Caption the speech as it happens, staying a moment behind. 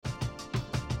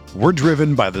We're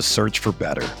driven by the search for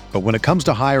better. But when it comes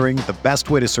to hiring, the best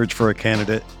way to search for a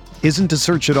candidate isn't to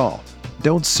search at all.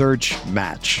 Don't search,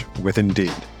 match with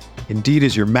Indeed. Indeed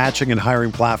is your matching and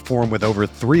hiring platform with over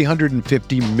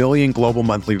 350 million global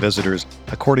monthly visitors,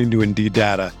 according to Indeed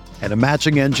data, and a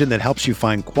matching engine that helps you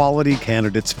find quality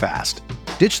candidates fast.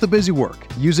 Ditch the busy work.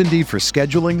 Use Indeed for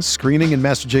scheduling, screening, and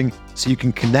messaging so you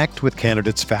can connect with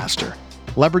candidates faster.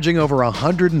 Leveraging over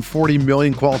 140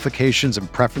 million qualifications and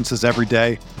preferences every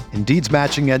day, Indeed's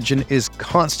matching engine is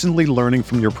constantly learning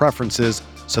from your preferences,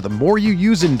 so the more you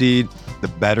use Indeed, the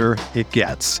better it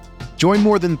gets. Join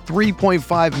more than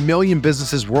 3.5 million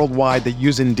businesses worldwide that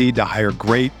use Indeed to hire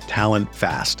great talent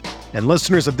fast. And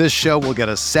listeners of this show will get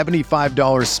a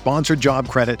 $75 sponsored job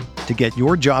credit to get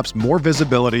your jobs more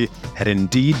visibility at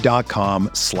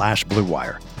Indeed.com/Blue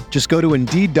Wire. Just go to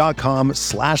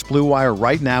Indeed.com/Blue Wire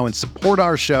right now and support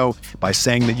our show by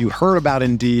saying that you heard about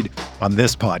Indeed on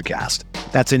this podcast.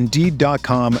 That's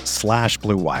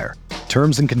Indeed.com/Blue Wire.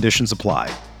 Terms and conditions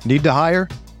apply. Need to hire?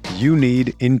 You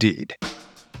need Indeed.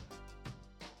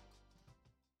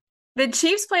 The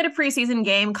Chiefs played a preseason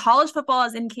game. College football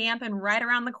is in camp and right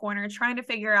around the corner, trying to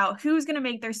figure out who's going to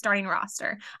make their starting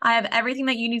roster. I have everything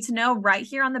that you need to know right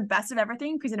here on the Best of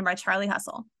Everything, presented by Charlie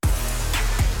Hustle.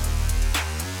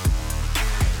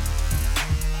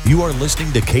 You are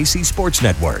listening to KC Sports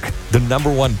Network, the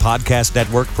 #1 podcast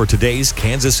network for today's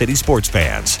Kansas City sports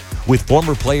fans. With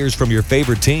former players from your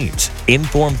favorite teams,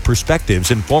 informed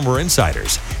perspectives, and former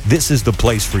insiders, this is the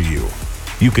place for you.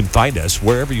 You can find us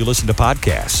wherever you listen to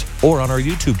podcasts or on our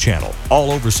YouTube channel,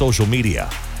 all over social media,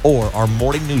 or our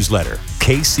morning newsletter,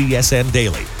 KCSN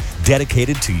Daily,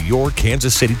 dedicated to your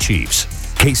Kansas City Chiefs.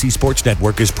 KC Sports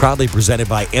Network is proudly presented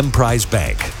by Emprise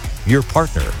Bank, your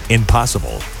partner in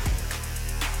possible.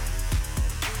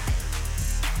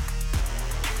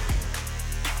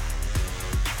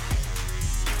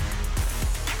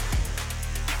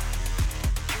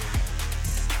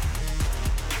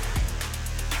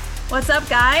 What's up,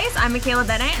 guys? I'm Michaela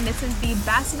Bennett, and this is the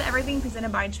Best of Everything presented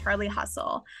by Charlie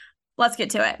Hustle. Let's get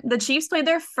to it. The Chiefs played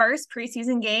their first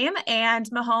preseason game, and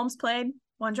Mahomes played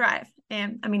one drive.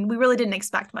 And, we really didn't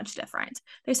expect much different.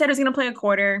 They said he was going to play a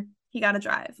quarter. He got a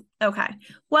drive. Okay.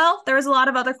 Well, there was a lot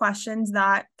of other questions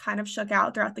that kind of shook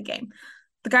out throughout the game.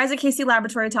 The guys at KC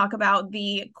Laboratory talk about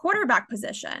the quarterback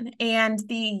position and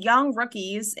the young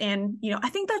rookies. And, I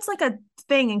think that's like a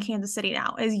thing in Kansas City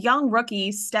now, is young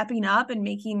rookies stepping up and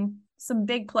making some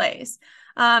big plays.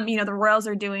 The Royals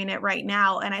are doing it right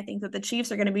now, and I think that the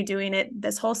Chiefs are going to be doing it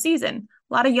this whole season.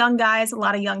 A lot of young guys, a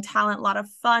lot of young talent, a lot of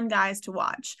fun guys to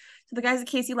watch. So the guys at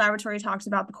KC Laboratory talked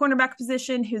about the cornerback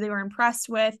position, who they were impressed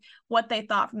with, what they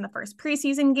thought from the first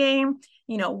preseason game,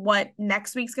 what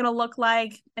next week's going to look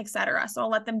like, etc. So I'll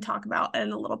let them talk about it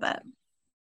in a little bit.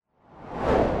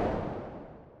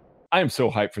 I am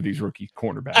so hyped for these rookie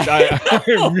cornerbacks.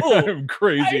 I'm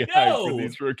crazy hyped for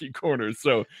these rookie corners.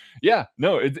 So, yeah,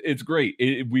 no, it's great.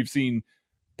 We've seen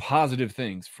positive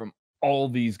things from all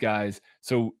these guys.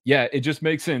 So, yeah, it just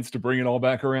makes sense to bring it all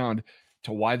back around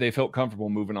to why they felt comfortable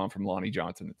moving on from Lonnie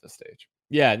Johnson at this stage.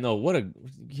 Yeah, no,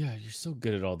 you're so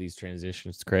good at all these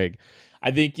transitions, Craig.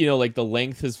 I think, the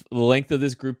length of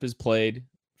this group is played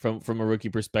from a rookie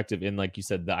perspective. And like you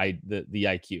said, the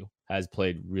IQ has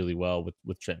played really well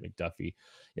with Trent McDuffie.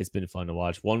 It's been fun to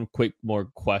watch. One quick more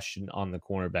question on the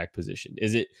cornerback position.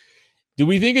 Do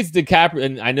we think it's DiCaprio?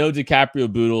 And I know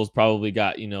DiCaprio Boodle's probably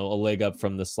got, a leg up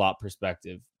from the slot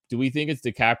perspective. Do we think it's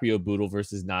DiCaprio Boodle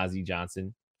versus Nazeeh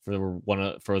Johnson for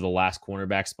the last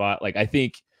cornerback spot? Like, I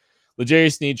think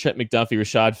L'Jarius Sneed, Trent McDuffie,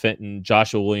 Rashad Fenton,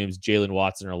 Joshua Williams, Jalen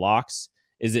Watson are locks.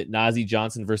 Is it Nazeeh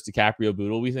Johnson versus DiCaprio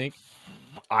Boodle, we think?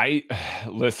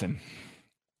 Listen,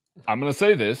 I'm going to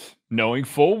say this, knowing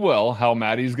full well how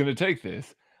Maddie's going to take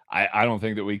this. I don't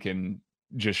think that we can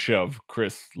just shove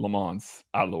Chris Lamont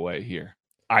out of the way here.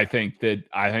 I think that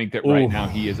right now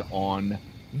he is on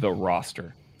the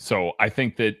roster. So I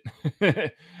think that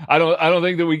I don't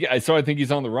think that so I think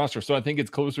he's on the roster. So I think it's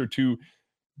closer to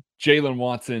Jalen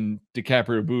Watson,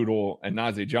 DiCaprio Boodle, and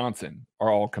Nazeeh Johnson are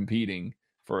all competing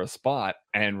for a spot.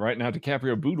 And right now,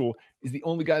 DiCaprio Boodle is the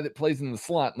only guy that plays in the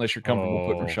slot unless you're comfortable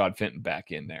putting Rashad Fenton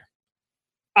back in there.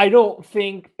 I don't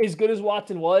think, as good as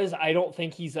Watson was, I don't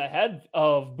think he's ahead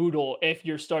of Boodle if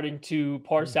you're starting to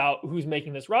parse out who's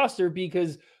making this roster,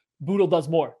 because Boodle does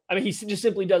more. He just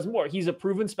simply does more. He's a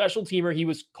proven special teamer. He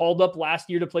was called up last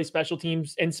year to play special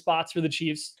teams and spots for the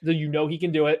Chiefs, so he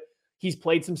can do it. He's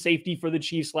played some safety for the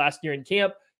Chiefs last year in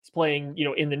camp. He's playing,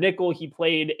 in the nickel. He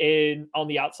played on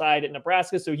the outside at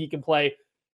Nebraska, so he can play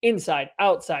inside,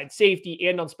 outside, safety,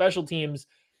 and on special teams.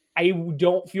 I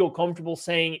don't feel comfortable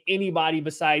saying anybody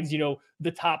besides,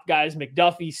 the top guys,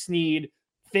 McDuffie, Snead,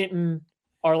 Fenton,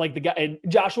 are like the guy, and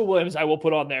Joshua Williams I will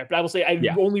put on there. But I will say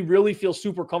I only really feel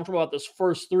super comfortable about those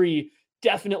first three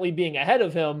definitely being ahead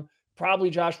of him, probably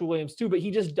Joshua Williams too, but he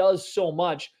just does so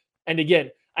much. And again,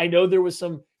 I know there was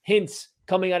some hints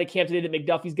coming out of camp today that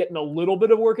McDuffie's getting a little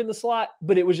bit of work in the slot,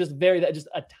 but it was just just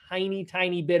a tiny,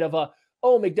 tiny bit of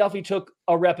McDuffie took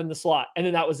a rep in the slot, and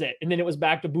then that was it. And then it was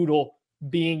back to Bootle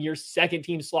being your second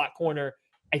team slot corner.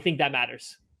 I think that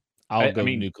matters. I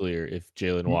mean, nuclear if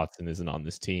Jalen Watson isn't on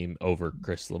this team over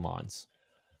Chris Lamons.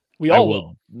 We all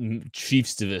will.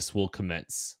 Chiefs Davis will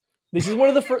commence. This is one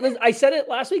of the first. I said it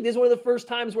last week. This is one of the first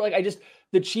times where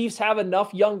the Chiefs have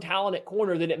enough young talent at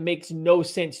corner that it makes no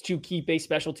sense to keep a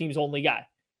special teams only guy.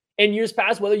 In years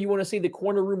past, whether you want to say the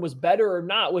corner room was better or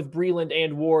not with Breland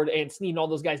and Ward and Snead and all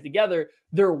those guys together,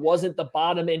 there wasn't the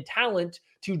bottom end talent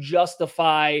to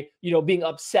justify, being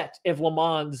upset if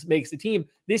Lamons makes the team.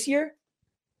 This year,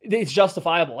 it's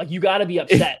justifiable. Like, you got to be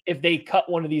upset if they cut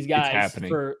one of these guys.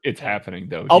 It's happening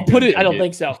though. I don't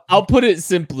think so. I'll put it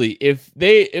simply: if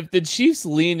the Chiefs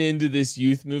lean into this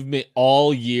youth movement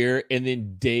all year, and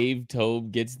then Dave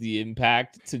Toub gets the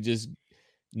impact to just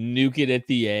nuke it at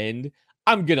the end,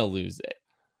 I'm gonna lose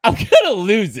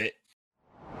it.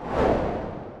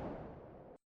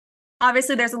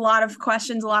 Obviously, there's a lot of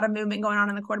questions, a lot of movement going on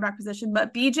in the quarterback position,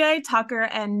 but BJ, Tucker,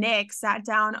 and Nick sat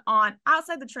down on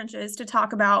Outside the Trenches to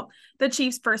talk about the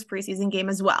Chiefs' first preseason game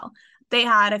as well. They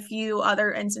had a few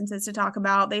other instances to talk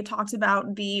about. They talked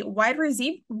about the wide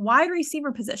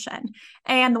receiver position.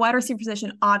 And the wide receiver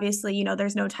position, obviously,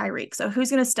 there's no Tyreek. So who's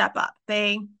going to step up?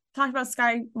 They talked about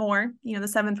Sky Moore, the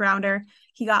seventh rounder.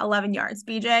 He got 11 yards.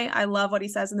 BJ, I love what he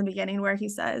says in the beginning where he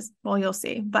says, well, you'll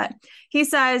see. But he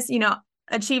says,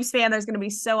 a Chiefs fan, there's going to be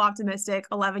so optimistic,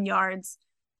 11 yards.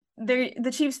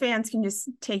 The Chiefs fans can just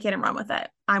take it and run with it.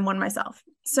 I'm one myself.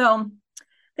 So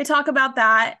they talk about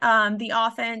that, the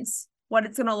offense, what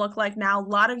it's going to look like now. A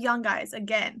lot of young guys.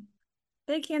 Again,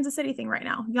 big Kansas City thing right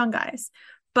now, young guys.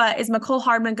 But is McCole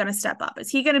Hardman going to step up? Is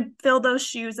he going to fill those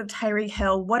shoes of Tyreek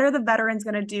Hill? What are the veterans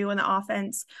going to do in the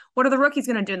offense? What are the rookies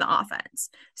going to do in the offense?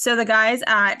 So the guys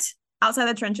at Outside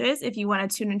the Trenches, if you want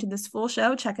to tune into this full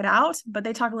show, check it out. But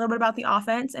they talk a little bit about the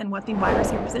offense and what the wide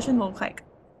receiver position will look like.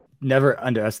 Never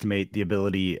underestimate the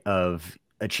ability of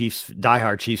a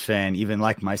diehard Chiefs fan, even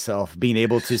like myself, being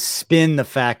able to spin the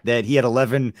fact that he had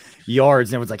 11 yards.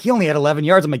 And everyone's like, he only had 11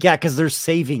 yards. I'm like, yeah, because they're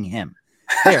saving him.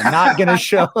 They're not going to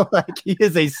show like he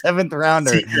is a seventh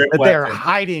rounder, that they're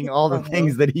hiding all the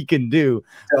things that he can do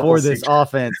for this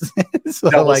offense. So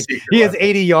he has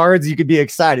 80 yards. You could be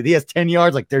excited. He has 10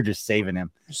 yards. Like, they're just saving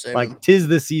him. Like, 'tis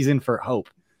the season for hope.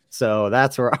 So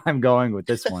that's where I'm going with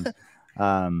this one.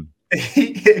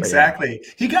 Exactly.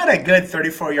 Yeah. He got a good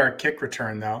 34-yard kick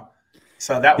return though.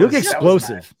 So that was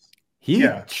explosive. He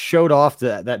showed off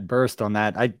that burst on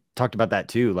that. I talked about that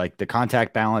too, like the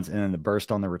contact balance and then the burst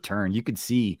on the return. You could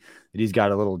see that he's got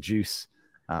a little juice.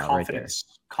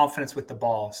 Confidence with the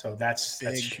ball. So that's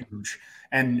huge.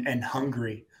 And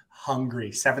hungry.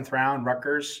 Seventh round,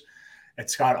 Rutgers.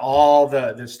 It's got all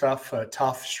the stuff,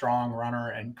 tough, strong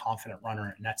runner and confident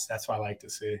runner. And that's what I like to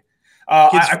see.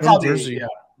 I probably Jersey.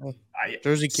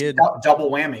 Jersey kid. Double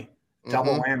whammy.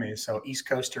 Double whammy. So East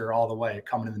Coaster all the way,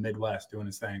 coming to the Midwest, doing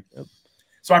his thing. Yep.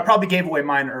 So I probably gave away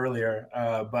mine earlier,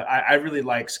 but I really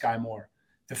like Sky Moore.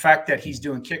 The fact that he's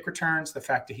doing kick returns, the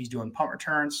fact that he's doing punt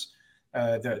returns,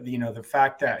 the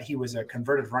fact that he was a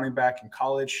converted running back in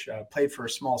college, played for a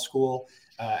small school,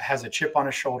 has a chip on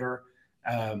his shoulder.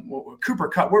 Cooper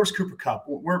Kupp. Where was Cooper Kupp?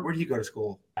 Where did he go to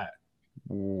school at?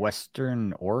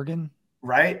 Western Oregon.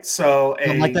 Right. So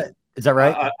like that. Is that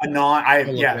right?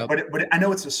 But I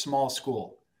know it's a small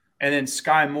school. And then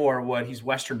Sky Moore, he's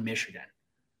Western Michigan,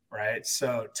 right?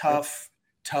 So tough,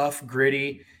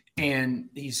 gritty, and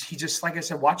he just, like I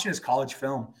said, watching his college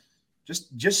film,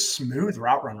 just smooth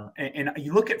route runner. And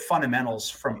you look at fundamentals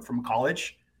from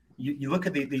college. You look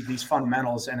at these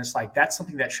fundamentals, and it's like that's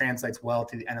something that translates well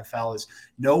to the NFL. Is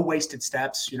no wasted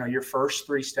steps. Your first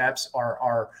 3 steps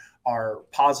are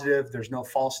positive. There's no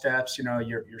false steps.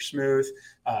 You're smooth,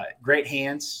 great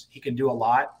hands. He can do a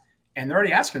lot, and they're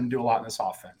already asking him to do a lot in this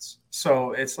offense.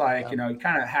 So it's like, you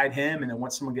kind of hide him. And then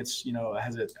once someone gets,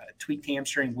 has a tweaked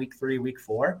hamstring week 3, week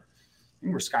 4,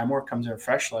 where Sky Moore comes in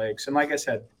fresh legs. And like I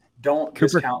said, don't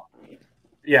discount.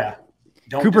 Yeah.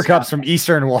 Cooper Kupp's from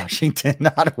Eastern Washington,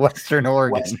 not Western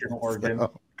Oregon.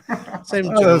 So. Same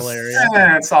general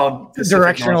area. It's all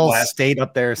directional Northwest. State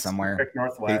up there somewhere. Pacific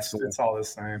Northwest. It's all the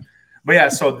same. But yeah,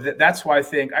 so that's why I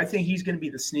think he's going to be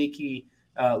the sneaky,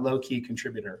 low-key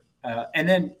contributor. And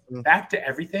then back to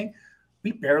everything,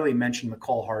 we barely mentioned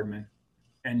McCole Hardman.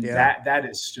 And that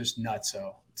is just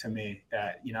nutso to me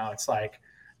that, it's like,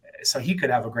 so he could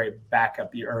have a great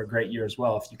backup year or a great year as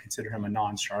well if you consider him a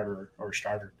non-starter or a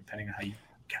starter, depending on how you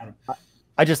count him.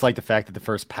 I just like the fact that the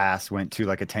first pass went to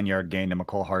like a 10-yard gain to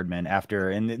McCole Hardman after,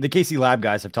 and the KC Lab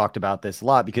guys have talked about this a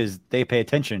lot because they pay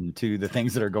attention to the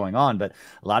things that are going on, but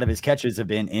a lot of his catches have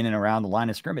been in and around the line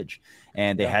of scrimmage,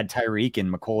 and they had Tyreek,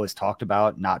 and McCole has talked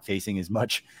about not facing as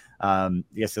much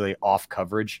yesterday off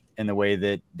coverage in the way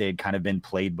that they'd kind of been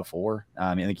played before.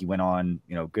 I think he went on,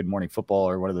 Good Morning Football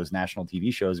or one of those national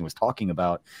TV shows and was talking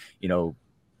about,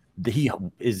 he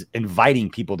is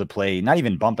inviting people to play, not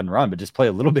even bump and run, but just play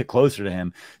a little bit closer to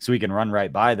him so he can run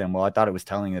right by them. Well, I thought it was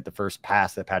telling that the first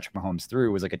pass that Patrick Mahomes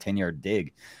threw was like a 10-yard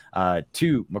dig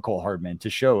to McCole Hardman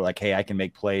to show like, hey, I can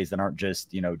make plays that aren't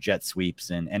just, jet sweeps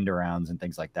and end arounds and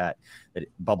things like that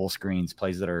bubble screens,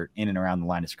 plays that are in and around the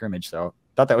line of scrimmage. So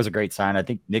thought that was a great sign. I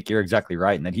think, Nick, you're exactly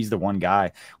right. And that he's the one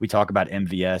guy we talk about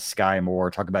MVS, Sky Moore,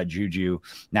 talk about Juju,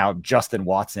 now Justin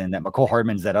Watson, that McCole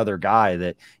Hardman's that other guy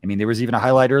that, there was even a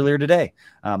highlight earlier today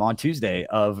on Tuesday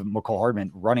of McCole Hardman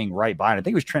running right by. And I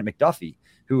think it was Trent McDuffie,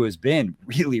 who has been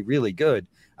really, really good.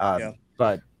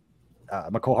 But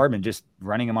McCole Hardman just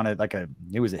running him on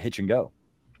it was a hitch and go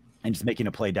and just making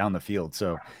a play down the field.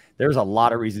 So there's a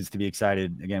lot of reasons to be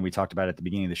excited. Again, we talked about it at the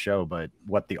beginning of the show, but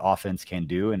what the offense can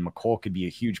do, and McCole could be a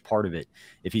huge part of it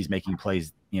if he's making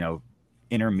plays,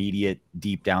 intermediate,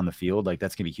 deep down the field. Like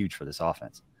that's going to be huge for this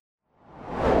offense.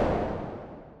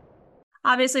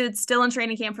 Obviously, it's still in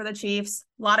training camp for the Chiefs.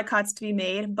 A lot of cuts to be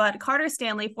made, but Carter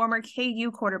Stanley, former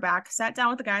KU quarterback, sat down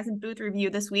with the guys in Booth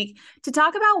Review this week to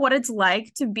talk about what it's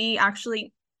like to be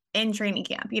actually in training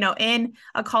camp, in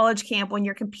a college camp when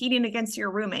you're competing against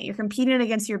your roommate, you're competing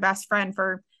against your best friend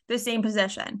for the same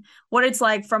position, what it's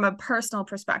like from a personal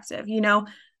perspective.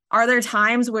 Are there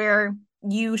times where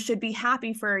you should be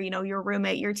happy for, your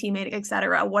roommate, your teammate,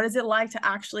 etc.? What is it like to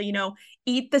actually,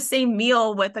 eat the same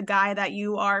meal with the guy that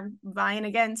you are vying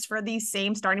against for the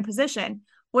same starting position?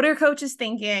 What are coaches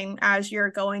thinking as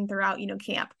you're going throughout,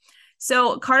 camp?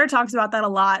 So Carter talks about that a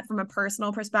lot from a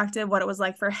personal perspective, what it was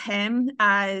like for him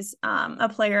as a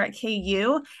player at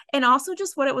KU, and also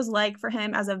just what it was like for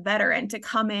him as a veteran to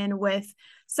come in with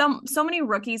so many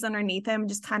rookies underneath him,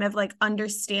 just kind of like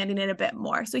understanding it a bit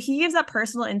more. So he gives that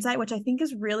personal insight, which I think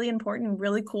is really important and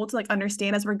really cool to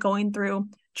understand as we're going through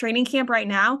training camp right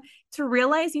now, to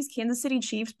realize these Kansas City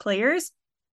Chiefs players,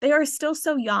 they are still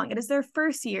so young. It is their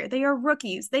first year. They are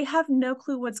rookies. They have no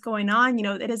clue what's going on.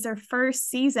 It is their first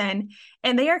season,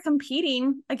 and they are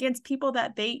competing against people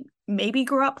that they maybe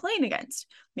grew up playing against,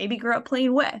 maybe grew up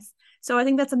playing with. So I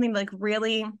think that's something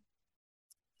really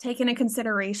take into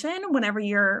consideration whenever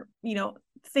you're,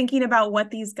 thinking about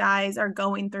what these guys are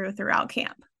going throughout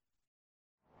camp.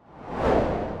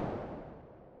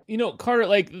 Carter,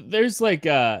 there's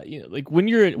when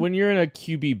you're in a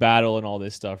QB battle and all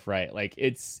this stuff, right?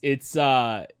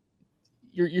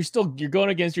 You're going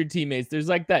against your teammates. There's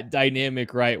that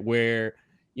dynamic, right? Where,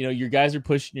 your guys are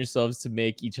pushing yourselves to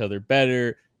make each other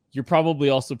better. You're probably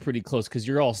also pretty close because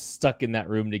you're all stuck in that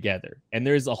room together. And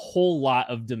there's a whole lot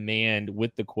of demand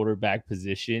with the quarterback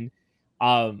position. I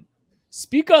want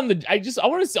you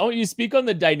to speak on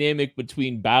the dynamic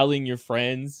between battling your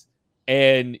friends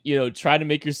and, try to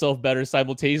make yourself better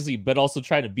simultaneously, but also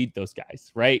try to beat those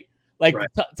guys, right?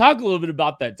 Talk a little bit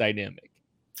about that dynamic.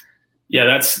 Yeah,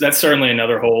 that's certainly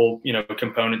another whole,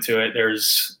 component to it.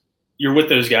 You're with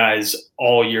those guys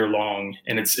all year long,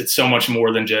 and it's so much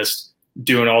more than just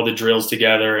doing all the drills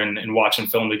together and watching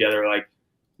film together.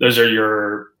 Those are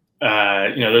your,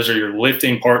 those are your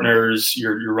lifting partners.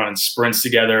 You're running sprints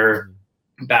together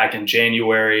back in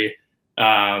January.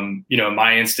 In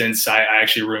my instance, I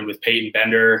actually roomed with Peyton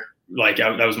Bender.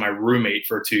 That was my roommate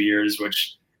for 2 years,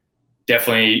 which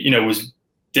definitely, was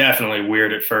definitely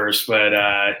weird at first, but,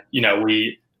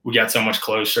 we got so much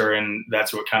closer, and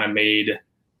that's what kind of made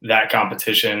that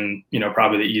competition,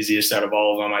 probably the easiest out of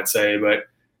all of them, I'd say. But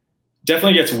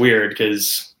definitely gets weird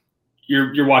because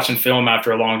you're watching film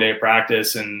after a long day of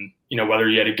practice, and, whether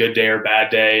you had a good day or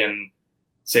bad day, and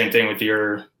same thing with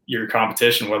your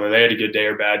competition, whether they had a good day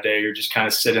or bad day, you're just kind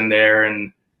of sitting there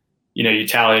and, you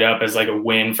tally it up as a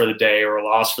win for the day or a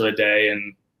loss for the day.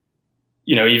 And,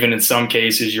 even in some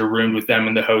cases you're roomed with them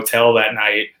in the hotel that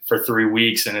night for 3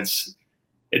 weeks, and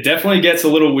it definitely gets a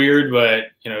little weird, but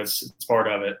it's part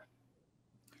of it.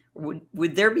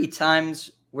 Would there be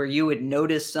times where you would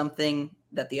notice something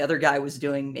that the other guy was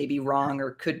doing maybe wrong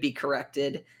or could be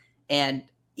corrected? And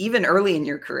even early in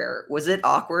your career, was it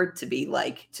awkward to be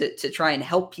to try and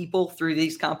help people through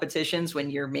these competitions when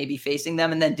you're maybe facing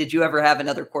them? And then did you ever have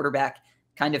another quarterback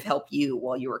kind of help you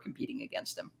while you were competing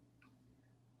against him?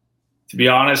 To be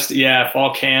honest, yeah,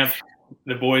 fall camp,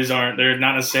 the boys they're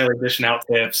not necessarily dishing out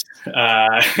tips.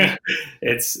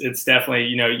 It's definitely,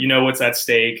 you know what's at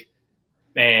stake.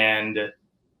 And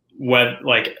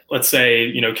let's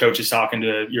say, coach is talking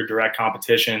to your direct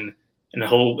competition and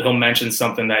he'll mention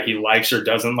something that he likes or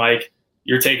doesn't like.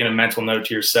 You're taking a mental note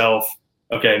to yourself.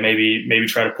 Okay, maybe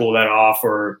try to pull that off,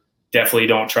 or definitely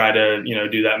don't try to,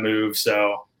 do that move.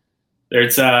 So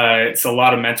it's a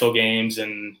lot of mental games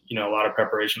and, a lot of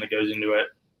preparation that goes into it.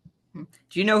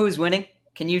 Do you know who's winning?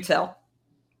 Can you tell?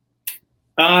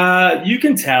 You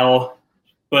can tell,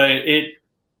 but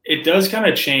it does kind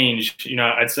of change.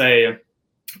 I'd say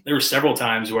there were several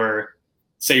times where,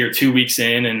 say you're 2 weeks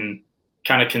in and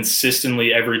kind of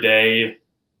consistently every day,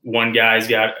 one guy's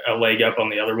got a leg up on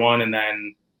the other one. And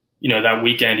then, that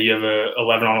weekend you have a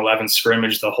 11-on-11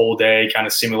 scrimmage the whole day, kind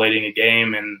of simulating a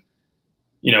game. And,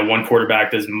 one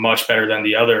quarterback does much better than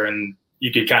the other. And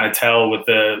you could kind of tell with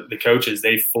the coaches,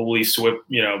 they fully flip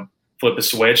a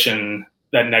switch, and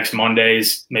that next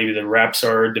Mondays, maybe the reps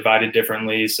are divided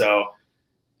differently. So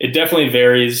it definitely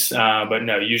varies. But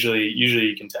no, usually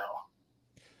you can tell.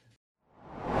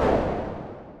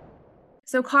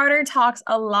 So Carter talks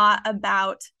a lot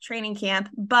about training camp,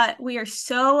 but we are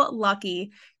so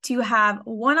lucky to have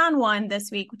one-on-one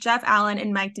this week with Jeff Allen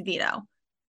and Mike DeVito.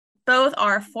 Both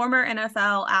are former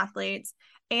NFL athletes,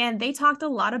 and they talked a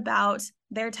lot about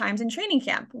their times in training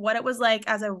camp, what it was like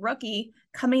as a rookie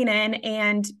coming in,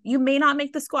 and you may not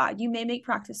make the squad, you may make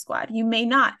practice squad, you may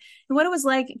not, and what it was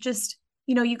like just,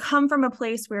 you come from a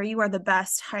place where you are the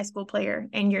best high school player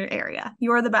in your area,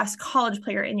 you are the best college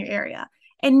player in your area,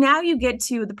 and now you get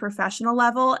to the professional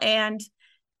level and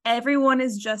everyone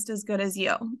is just as good as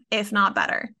you, if not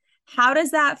better. How does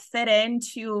that fit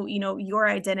into, your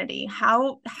identity?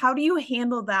 How do you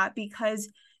handle that? Because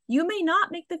you may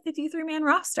not make the 53-man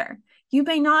roster. You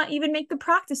may not even make the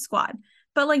practice squad.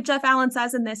 But like Jeff Allen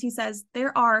says in this, he says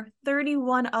there are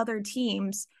 31 other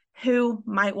teams who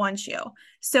might want you.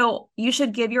 So you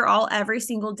should give your all every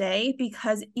single day,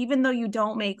 because even though you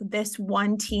don't make this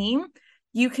one team,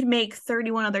 you could make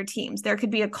 31 other teams. There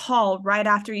could be a call right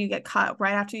after you get cut,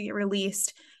 right after you get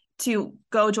released, to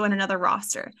go join another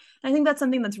roster. And I think that's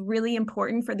something that's really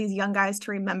important for these young guys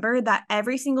to remember, that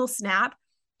every single snap,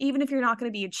 even if you're not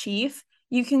going to be a chief,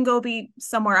 you can go be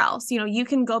somewhere else. You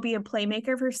can go be a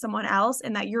playmaker for someone else,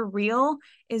 and that your reel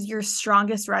is your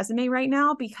strongest resume right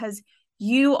now, because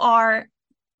you are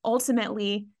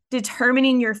ultimately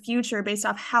determining your future based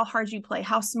off how hard you play,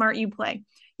 how smart you play.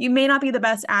 You may not be the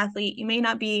best athlete, you may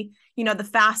not be, the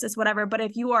fastest, whatever, but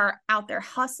if you are out there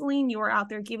hustling, you are out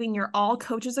there giving your all,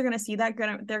 coaches are going to see that,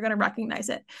 they're going to recognize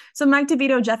it. So Mike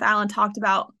DeVito, Jeff Allen talked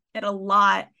about it a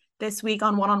lot this week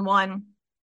on one-on-one,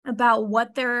 about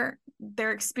what their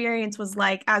experience was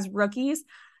like as rookies,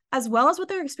 as well as what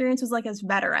their experience was like as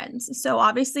veterans. So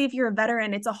obviously, if you're a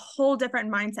veteran, it's a whole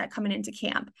different mindset coming into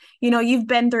camp. You've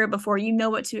been through it before, you know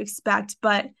what to expect,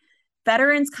 but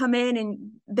veterans come in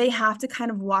and they have to kind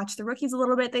of watch the rookies a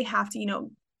little bit. They have to,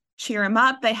 cheer them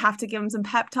up. They have to give them some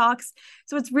pep talks.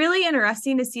 So it's really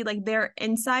interesting to see like their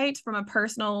insight from a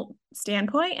personal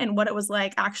standpoint and what it was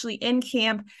like actually in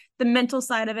camp, the mental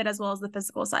side of it, as well as the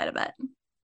physical side of it.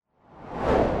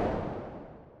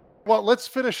 Well, let's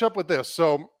finish up with this.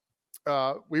 So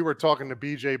we were talking to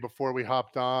BJ before we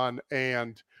hopped on,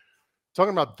 and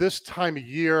talking about this time of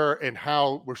year and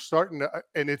how we're starting to,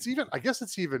 and I guess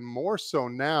it's even more so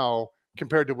now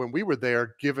compared to when we were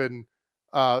there, given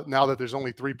now that there's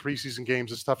only 3 preseason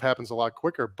games, this stuff happens a lot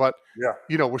quicker. But,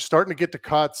 we're starting to get to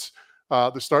cuts.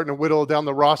 They're starting to whittle down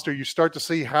the roster. You start to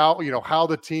see how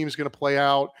the team's going to play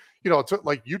out. It's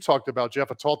like you talked about,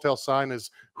 Jeff, a tall tale sign is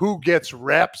who gets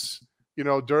reps,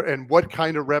 and what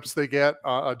kind of reps they get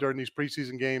during these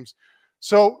preseason games.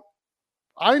 So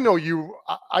I know you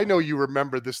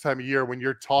remember this time of year when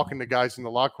you're talking to guys in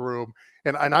the locker room,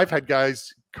 and I've had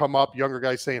guys come up, younger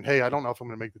guys saying, "Hey, I don't know if I'm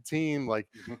going to make the team. Like,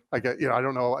 I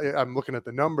don't know. I'm looking at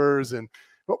the numbers." And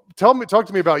talk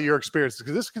to me about your experience,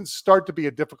 because this can start to be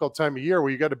a difficult time of year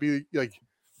where you got to be like,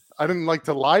 I didn't like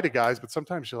to lie to guys, but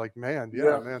sometimes you're like, man.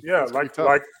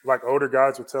 Like older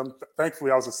guys would tell me. Thankfully,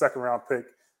 I was a 2nd round pick,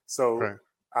 so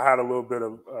I had a little bit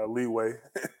of leeway.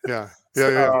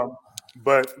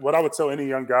 But what I would tell any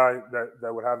young guy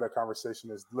that would have that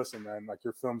conversation is, listen, man, like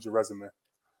your film's your resume.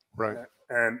 Right.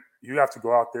 And you have to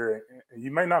go out there, and you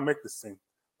may not make this team,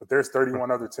 but there's 31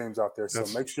 other teams out there. So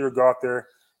make sure you go out there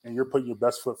and you're putting your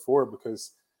best foot forward,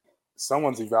 because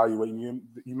someone's evaluating you.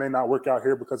 You may not work out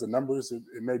here because of numbers. It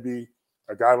may be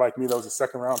a guy like me that was a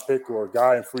 2nd round pick, or a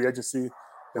guy in free agency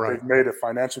that they've made a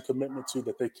financial commitment to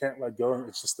that they can't let go.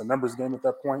 It's just a numbers game at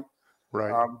that point.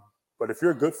 Right. But if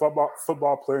you're a good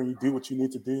football player and you do what you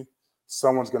need to do,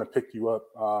 someone's going to pick you up.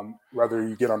 Whether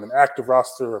you get on an active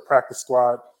roster or a practice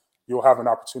squad, you'll have an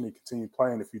opportunity to continue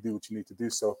playing if you do what you need to do.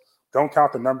 So don't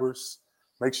count the numbers.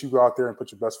 Make sure you go out there and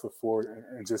put your best foot forward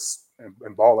and just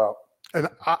ball out. And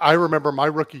I remember my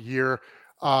rookie year,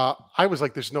 I was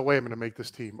like, there's no way I'm going to make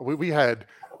this team. We had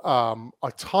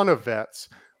a ton of vets,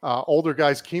 older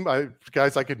guys,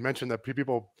 guys I could mention that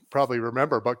people probably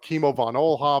remember, but Kimo von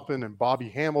Oelhoffen and Bobby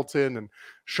Hamilton and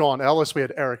Sean Ellis. We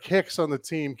had Eric Hicks on the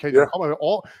team.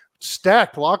 All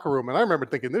stacked locker room. And I remember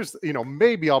thinking,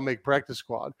 maybe I'll make practice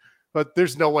squad, but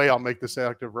there's no way I'll make this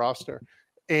active roster.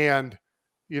 And,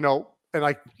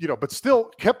 but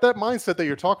still kept that mindset that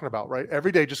you're talking about, right?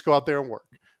 Every day, just go out there and work,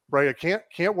 right? I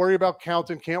can't worry about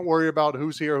counting, can't worry about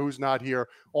who's here, who's not here.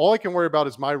 All I can worry about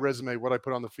is my resume, what I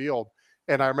put on the field.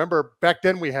 And I remember back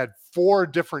then we had 4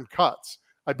 different cuts.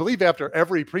 I believe after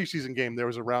every preseason game, there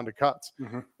was a round of cuts.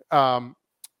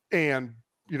 And,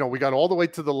 we got all the way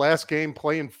to the last game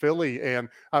playing Philly, and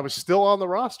I was still on the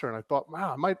roster. And I thought,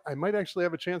 wow, I might actually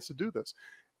have a chance to do this.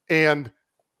 And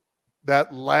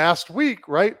that last week,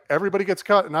 right, everybody gets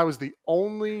cut, and I was the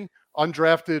only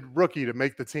undrafted rookie to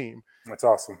make the team. That's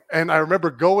awesome. And I remember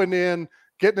going in,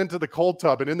 getting into the cold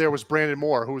tub, and in there was Brandon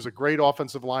Moore, who was a great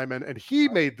offensive lineman, and he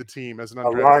made the team as an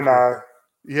undrafted.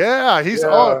 Yeah,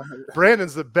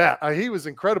 Brandon's the bet. He was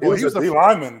incredible. He was a D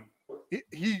lineman.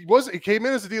 He came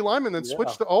in as a D lineman, then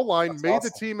switched to O-line, made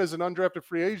the team as an undrafted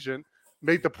free agent,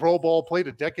 made the Pro Bowl, played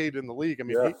a decade in the league. I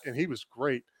mean, he was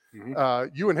great.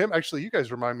 You and him, actually, you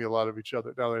guys remind me a lot of each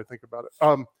other now that I think about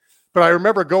it. But I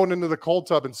remember going into the cold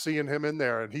tub and seeing him in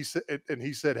there, and he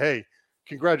said, "Hey,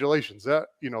 congratulations! That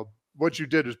what you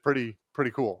did is pretty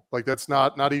cool. Like that's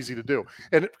not easy to do."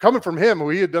 And coming from him, who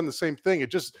he had done the same thing,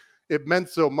 it meant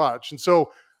so much. And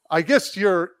so I guess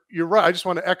you're right. I just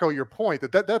want to echo your point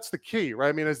that's the key, right?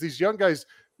 I mean, as these young guys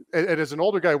and as an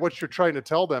older guy, what you're trying to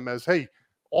tell them is, hey,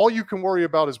 all you can worry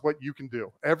about is what you can do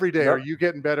every day. Are you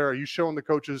getting better? Are you showing the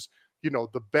coaches,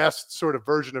 the best sort of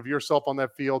version of yourself on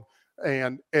that field?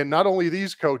 And not only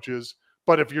these coaches,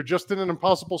 but if you're just in an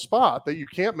impossible spot that you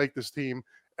can't make this team,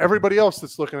 everybody else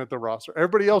that's looking at the roster,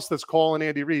 everybody else that's calling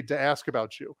Andy Reid to ask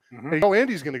about you. And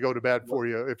Andy's going to go to bat for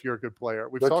you if you're a good player.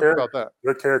 We've talked about that.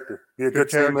 Good character. Be a good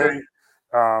teammate.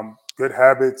 Good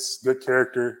habits, good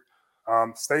character.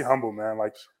 Stay humble, man.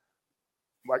 Like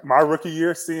my rookie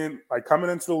year,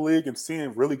 coming into the league and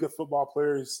seeing really good football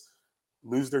players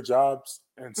lose their jobs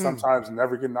and sometimes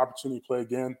never get an opportunity to play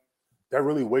again. That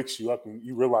really wakes you up and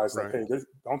you realize hey,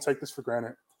 don't take this for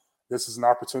granted. This is an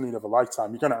opportunity of a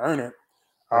lifetime. You're going to earn it.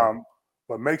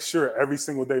 But make sure every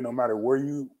single day, no matter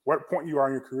what point you are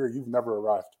in your career, you've never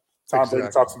arrived. Tom Brady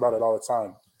talks about it all the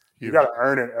time. You got to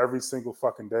earn it every single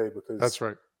fucking day because that's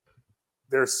right.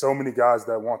 There's so many guys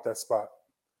that want that spot.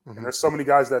 And there's so many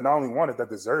guys that not only want it, that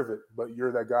deserve it, but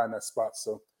you're that guy in that spot.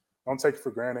 So don't take it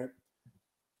for granted.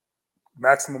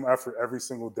 Maximum effort every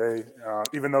single day.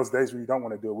 Even those days where you don't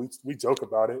want to do it. We joke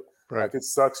about it. Right. Like it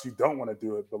sucks. You don't want to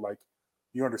do it, but like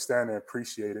you understand and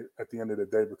appreciate it at the end of the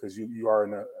day because you are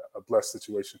in a blessed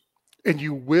situation. And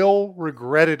you will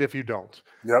regret it if you don't.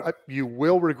 Yep. You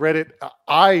will regret it.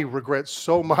 I regret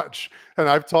so much. And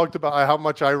I've talked about how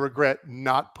much I regret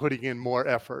not putting in more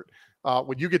effort.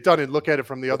 When you get done and look at it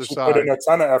from the other side. Put in a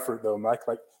ton of effort, though, Mike.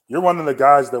 Like you're one of the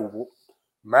guys that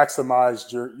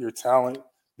maximized your talent.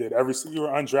 You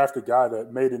were an undrafted guy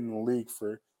that made it in the league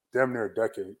for damn near a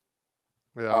decade.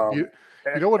 Yeah.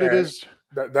 You know what it is?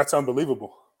 That's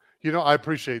unbelievable. I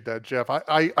appreciate that, Jeff.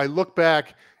 I look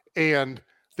back and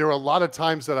there are a lot of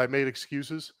times that I made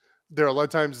excuses. There are a lot of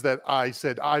times that I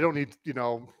said, I don't need,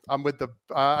 I'm with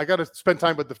I got to spend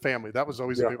time with the family. That was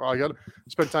always a big, I got to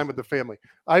spend time with the family.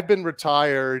 I've been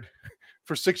retired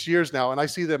for 6 years now and I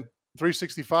see them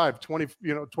 365,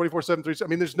 24/7, 3. I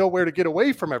mean, there's nowhere to get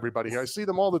away from everybody. I see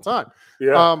them all the time.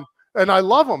 Yeah. And I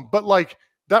love them, but like,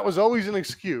 that was always an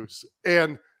excuse.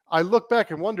 And I look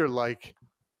back and wonder like,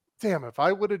 damn, if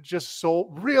I would have just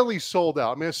really sold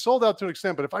out. I mean, I sold out to an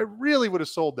extent, but if I really would have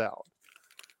sold out,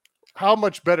 how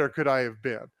much better could I have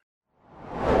been?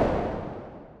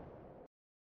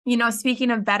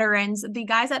 Speaking of veterans, the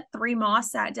guys at 3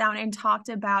 Moss sat down and talked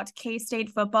about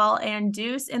K-State football and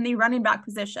Deuce in the running back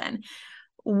position.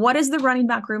 What is the running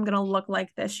back room going to look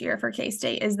like this year for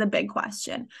K-State is the big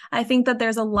question. I think that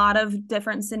there's a lot of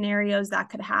different scenarios that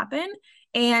could happen.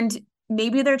 And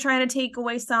maybe they're trying to take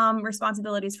away some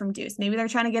responsibilities from Deuce. Maybe they're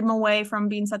trying to get him away from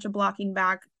being such a blocking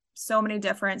back so many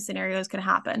different scenarios could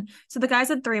happen. So the guys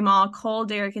at 3 Mall, Cole,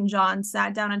 Derek, and John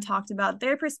sat down and talked about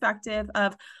their perspective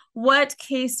of what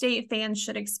K-State fans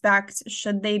should expect.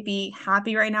 Should they be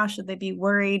happy right now? Should they be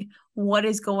worried? What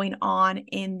is going on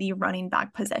in the running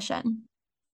back position?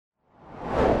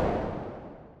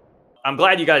 I'm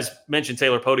glad you guys mentioned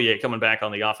Taylor Potier coming back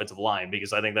on the offensive line,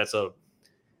 because I think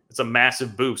it's a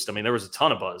massive boost. I mean, there was a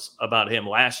ton of buzz about him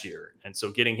last year. And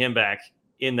so getting him back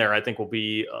in there, I think will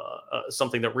be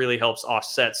something that really helps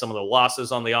offset some of the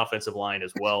losses on the offensive line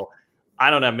as well. I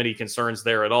don't have many concerns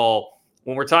there at all.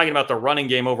 When we're talking about the running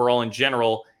game overall in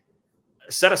general,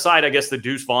 set aside, I guess, the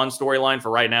Deuce Vaughn storyline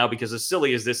for right now, because as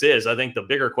silly as this is, I think the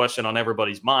bigger question on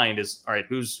everybody's mind is, all right,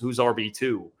 who's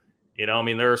RB2? You know, I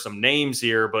mean, there are some names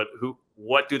here, but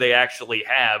what do they actually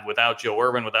have without Joe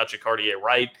Irvin, without Jacardier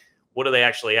Wright? What do they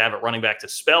actually have at running back to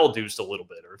spell Deuce a little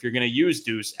bit? Or if you're going to use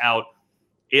Deuce out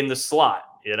in the slot,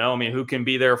 you know, I mean, who can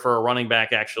be there for a running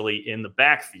back actually in the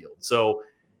backfield? So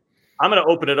I'm going to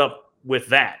open it up with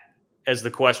that as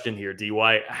the question here,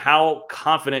 DY. How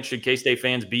confident should K-State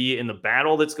fans be in the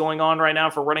battle that's going on right now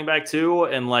for running back 2?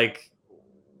 And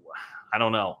I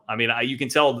don't know. I mean, you can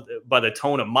tell by the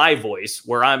tone of my voice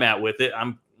where I'm at with it.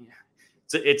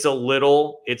 It's a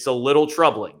little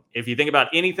troubling. If you think about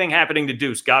anything happening to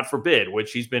Deuce, God forbid,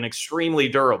 which he's been extremely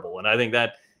durable, and I think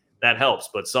that helps.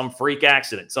 But some freak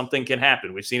accident, something can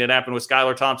happen. We've seen it happen with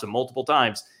Skylar Thompson multiple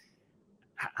times.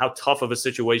 How tough of a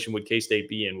situation would K-State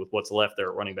be in with what's left there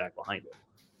at running back behind him?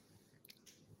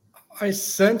 I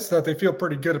sense that they feel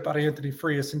pretty good about Anthony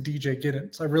Frias and DJ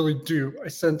Giddens. I really do. I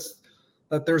sense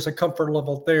that there's a comfort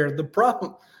level there. The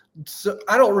problem, so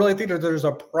I don't really think that there's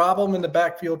a problem in the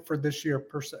backfield for this year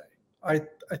per se. I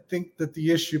think that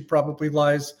the issue probably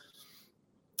lies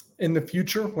in the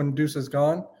future when Deuce is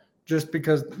gone, just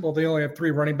because, well, they only have 3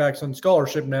 running backs on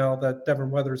scholarship now that Devin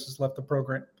Weathers has left the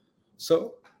program.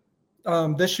 So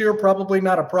this year, probably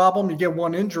not a problem. You get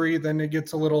one injury, then it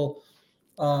gets a little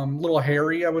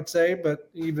hairy, I would say, but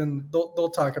even they'll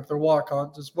talk up their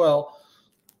walk-ons as well.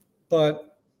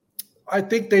 But I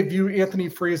think they view Anthony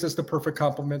Frias as the perfect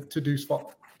complement to Deuce Vaughn,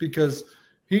 because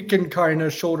he can kind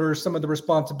of shoulder some of the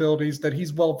responsibilities that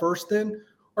he's well-versed in,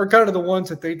 are kind of the ones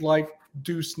that they'd like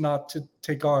Deuce not to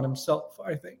take on himself,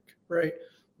 I think, right?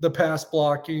 The pass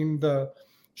blocking, the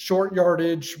short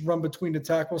yardage, run between the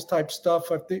tackles type stuff.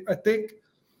 I think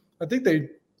they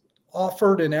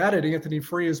offered and added Anthony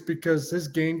Frias because his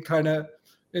game kind of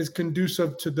is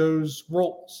conducive to those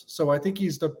roles. So I think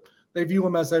they view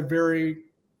him as a very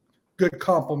good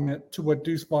complement to what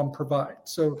Deuce Vaughn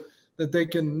provides, so that they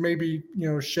can maybe,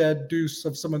 shed Deuce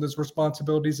of some of those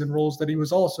responsibilities and roles that he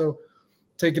was also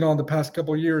taking on the past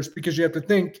couple of years. Because you have to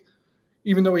think,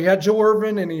 even though he had Joe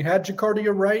Irvin and he had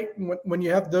Jacardier Wright, when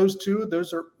you have those two,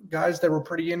 those are guys that were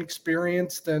pretty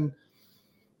inexperienced, and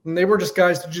they were just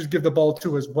guys to just give the ball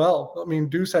to as well. I mean,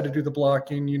 Deuce had to do the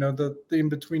blocking, the in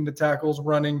between the tackles,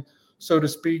 running, so to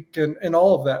speak, and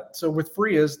all of that. So with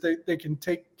Frias, they can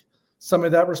take some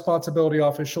of that responsibility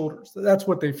off his shoulders. That's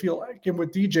what they feel like. And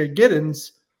with DJ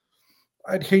Giddens,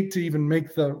 I'd hate to even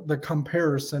make the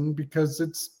comparison because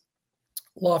it's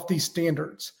lofty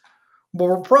standards. But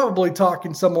we're probably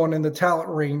talking someone in the talent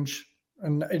range,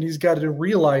 and he's got to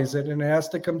realize it, and it has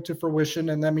to come to fruition.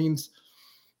 And that means,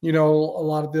 a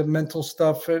lot of the mental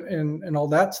stuff and all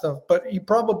that stuff. But he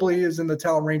probably is in the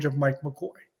talent range of Mike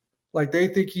McCoy. Like, they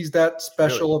think he's that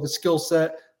special of a skill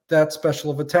set, that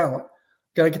special of a talent.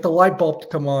 Got to get the light bulb to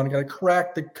come on. Got to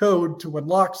crack the code to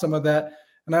unlock some of that.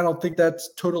 And I don't think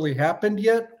that's totally happened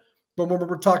yet. But when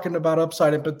we're talking about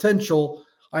upside and potential,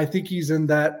 I think he's in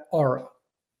that aura.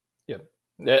 Yep.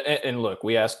 And look,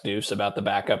 we asked Deuce about the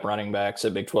backup running backs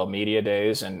at Big 12 Media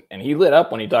Days, and he lit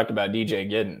up when he talked about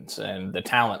DJ Giddens and the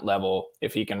talent level.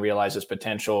 If he can realize his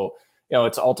potential,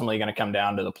 it's ultimately going to come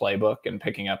down to the playbook and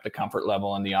picking up the comfort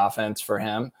level in the offense for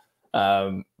him.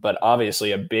 But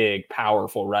obviously a big,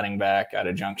 powerful running back out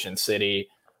of Junction City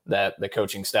that the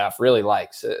coaching staff really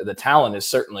likes. The talent is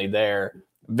certainly there,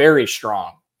 very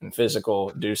strong and physical.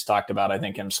 Deuce talked about, I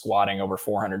think, him squatting over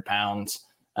 400 pounds.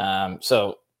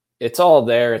 So it's all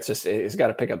there. It's just, he's got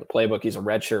to pick up the playbook. He's a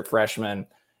redshirt freshman.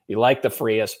 You like the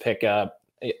Frias pickup.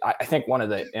 I think one of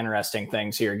the interesting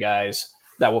things here, guys,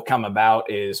 that will come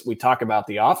about is we talk about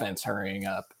the offense hurrying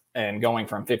up and going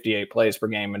from 58 plays per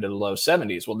game into the low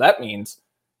 70s. Well, that means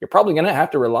you're probably going to have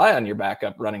to rely on your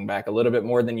backup running back a little bit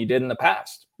more than you did in the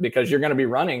past, because you're going to be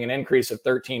running an increase of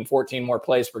 13, 14 more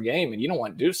plays per game, and you don't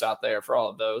want Deuce out there for all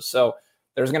of those. So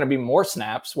there's going to be more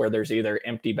snaps where there's either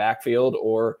empty backfield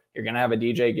or you're going to have a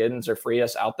DJ Giddens or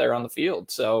Frias out there on the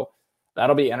field. So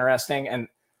that'll be interesting. And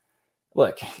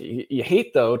look, you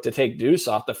hate, though, to take Deuce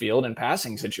off the field in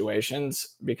passing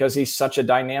situations because he's such a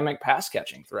dynamic pass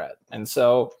catching threat. And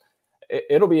so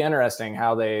it'll be interesting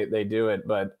how they do it,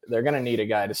 but they're going to need a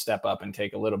guy to step up and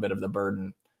take a little bit of the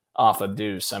burden off of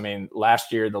Deuce. I mean,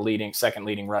 last year, the second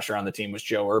leading rusher on the team was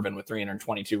Joe Urban with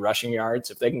 322 rushing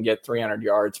yards. If they can get 300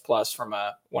 yards plus from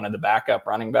one of the backup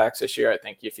running backs this year, I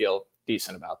think you feel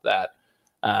decent about that.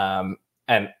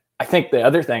 And I think the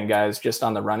other thing, guys, just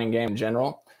on the running game in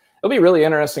general, it'll be really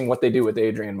interesting what they do with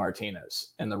Adrian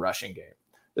Martinez in the rushing game.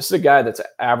 This is a guy that's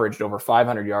averaged over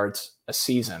 500 yards a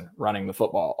season running the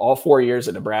football. All 4 years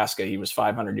at Nebraska, he was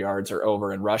 500 yards or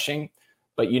over in rushing.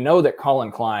 But you know that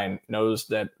Colin Klein knows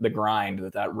that the grind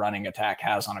that running attack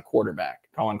has on a quarterback.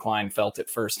 Colin Klein felt it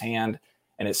firsthand,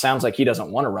 and it sounds like he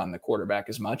doesn't want to run the quarterback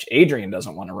as much. Adrian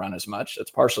doesn't want to run as much.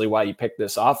 That's partially why you picked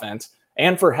this offense.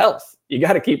 And for health, you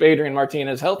got to keep Adrian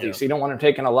Martinez healthy, so you don't want him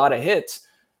taking a lot of hits.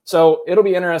 So it'll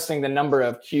be interesting the number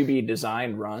of QB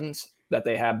designed runs that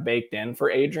they have baked in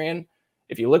for Adrian.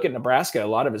 If you look at Nebraska, a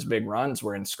lot of his big runs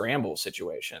were in scramble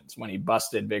situations when he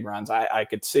busted big runs. I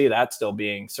could see that still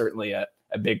being certainly a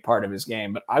big part of his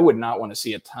game, but I would not want to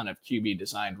see a ton of QB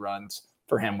designed runs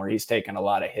for him where he's taken a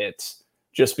lot of hits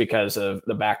just because of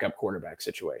the backup quarterback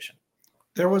situation.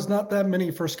 There was not that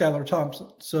many for Skylar Thompson.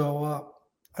 So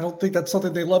I don't think that's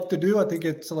something they love to do. I think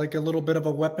it's like a little bit of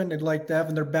a weapon they'd like to have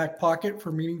in their back pocket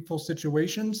for meaningful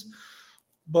situations,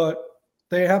 but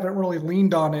they haven't really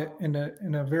leaned on it in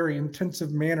a very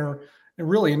intensive manner and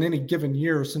really in any given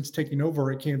year since taking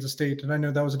over at Kansas State. And I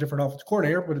know that was a different offensive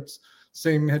coordinator, but it's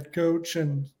same head coach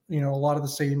and, a lot of the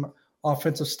same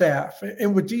offensive staff.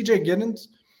 And with DJ Giddens,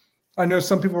 I know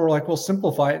some people were like, well,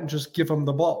 simplify it and just give him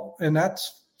the ball. And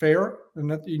that's fair.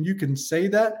 And you can say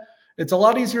that. It's a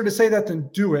lot easier to say that than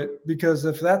do it, because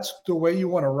if that's the way you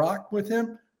want to rock with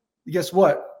him, guess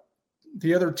what?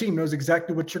 The other team knows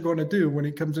exactly what you're going to do when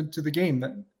he comes into the game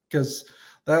then, because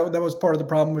that was part of the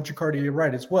problem with Jacardi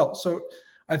Wright as well. So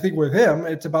I think with him,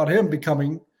 it's about him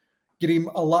getting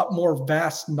a lot more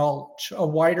vast knowledge, a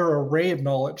wider array of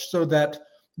knowledge, so that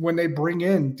when they bring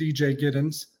in DJ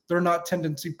Giddens, they're not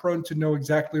tendency prone to know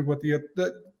exactly what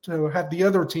to have the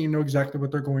other team know exactly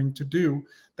what they're going to do.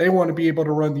 They want to be able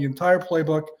to run the entire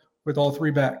playbook with all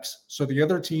three backs. So the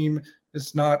other team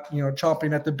is not,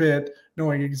 chomping at the bit,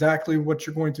 knowing exactly what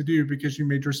you're going to do because you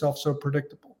made yourself so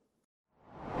predictable.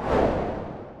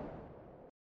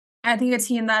 I think a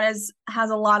team that has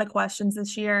a lot of questions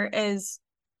this year is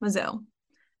Mizzou.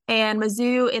 And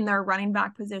Mizzou in their running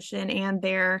back position and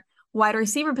their wide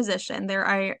receiver position, there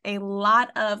are a lot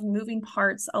of moving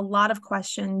parts, a lot of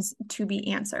questions to be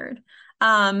answered.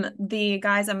 The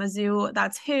guys at Mizzou,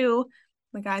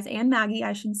 the guys and Maggie,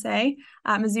 I should say,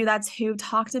 at Mizzou, that's who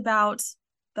talked about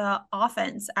the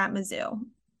offense at Mizzou,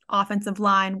 offensive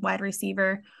line, wide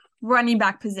receiver, running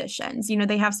back positions.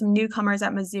 They have some newcomers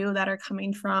at Mizzou that are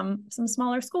coming from some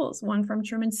smaller schools, one from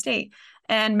Truman State.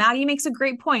 And Maggie makes a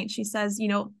great point. She says,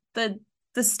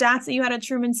 the stats that you had at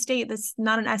Truman State, this is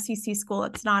not an SEC school.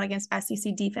 It's not against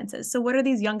SEC defenses. So what are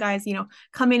these young guys,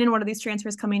 coming in, what are these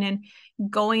transfers coming in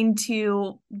going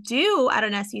to do at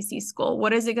an SEC school?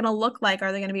 What is it going to look like?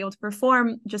 Are they going to be able to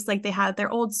perform just like they had at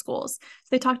their old schools? So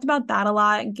they talked about that a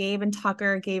lot. Gabe and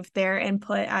Tucker gave their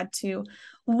input as to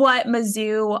what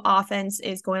Mizzou offense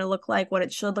is going to look like, what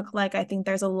it should look like. I think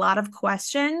there's a lot of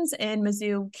questions in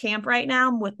Mizzou camp right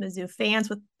now with Mizzou fans,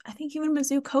 with I think even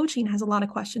Mizzou coaching has a lot of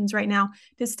questions right now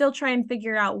to still try and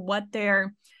figure out what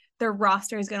their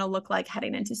roster is going to look like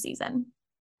heading into season.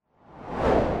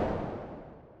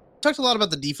 Talked a lot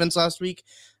about the defense last week,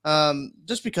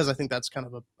 just because I think that's kind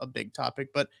of a big topic,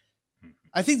 but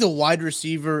I think the wide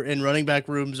receiver and running back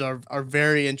rooms are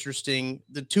very interesting.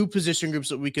 The two position groups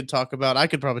that we could talk about, I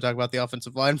could probably talk about the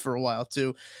offensive line for a while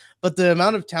too, but the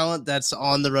amount of talent that's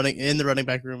in the running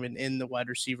back room and in the wide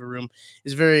receiver room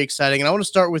is very exciting. And I want to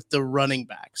start with the running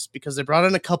backs because they brought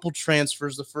in a couple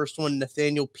transfers. The first one,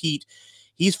 Nathaniel Peat.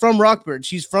 He's from Rockbridge.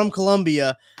 He's from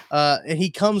Columbia, and he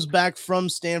comes back from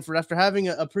Stanford after having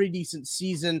a pretty decent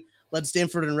season. Led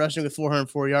Stanford in rushing with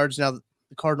 404 yards. Now,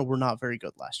 the Cardinals were not very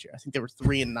good last year. I think they were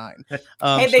 3-9.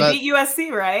 Hey, they beat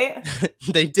USC, right?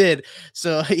 They did.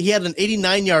 So he had an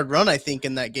 89-yard run, I think,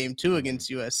 in that game too against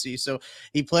USC. So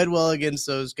he played well against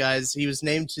those guys. He was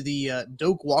named to the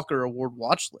Doak Walker Award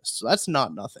watch list. So that's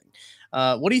not nothing.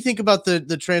 What do you think about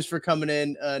the transfer coming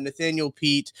in? Nathaniel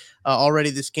Peat, already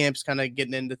this camp's kind of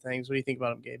getting into things. What do you think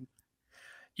about him, Gabe?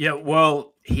 Yeah,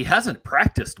 well, he hasn't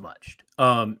practiced much.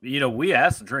 We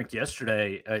asked Drink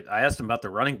yesterday. I asked him about the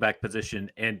running back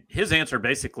position, and his answer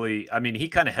basically, he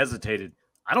kind of hesitated.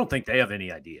 I don't think they have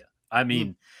any idea.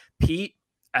 Pete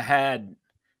had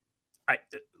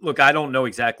Look, I don't know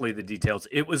exactly the details.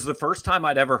 It was the first time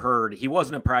I'd ever heard he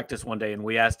wasn't in practice one day, and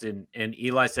we asked him, and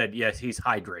Eli said, yes, he's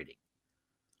hydrating.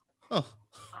 Oh.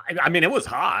 I mean, it was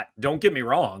hot. Don't get me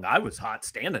wrong. I was hot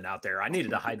standing out there. I needed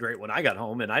to hydrate when I got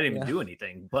home, and I didn't even do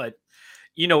anything. But,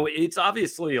 it's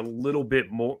obviously a little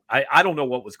bit more. I don't know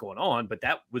what was going on, but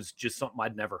that was just something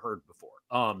I'd never heard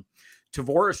before.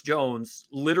 Tavoris Jones,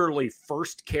 literally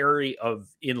first carry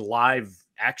in live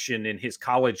action in his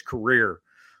college career,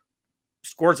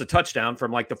 scores a touchdown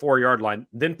from like the 4-yard line,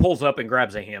 then pulls up and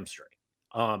grabs a hamstring.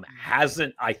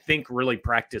 Hasn't, I think, really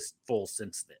practiced full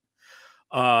since then.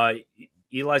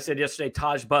 Eli said yesterday,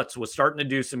 Taj Butts was starting to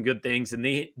do some good things. And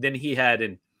then he had,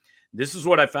 and this is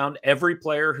what I found, every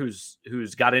player who's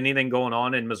got anything going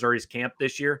on in Missouri's camp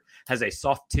this year has a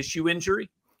soft tissue injury.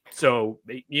 So,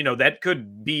 that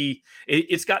could be,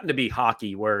 it's gotten to be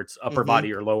hockey where it's upper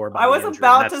body or lower body. I was injury,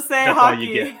 about to say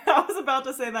hockey. I was about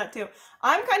to say that too.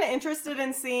 I'm kind of interested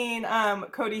in seeing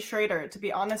Cody Schrader, to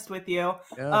be honest with you.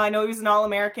 Yeah. I know he was an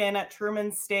All-American at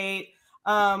Truman State,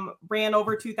 ran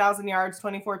over 2,000 yards,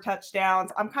 24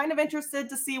 touchdowns. I'm kind of interested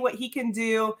to see what he can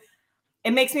do.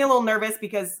 It makes me a little nervous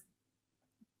because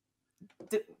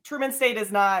Truman State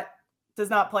does not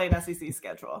play an SEC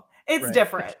schedule. It's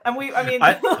different. And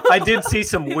I did see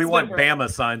some we want different. Bama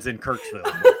signs in Kirksville.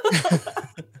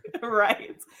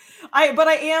 Right.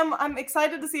 I'm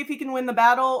excited to see if he can win the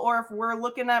battle, or if we're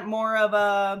looking at more of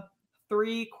a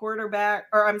 3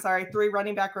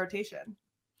 running back rotation.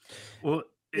 Well,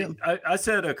 I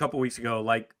said a couple weeks ago,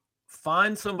 like,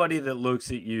 find somebody that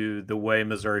looks at you the way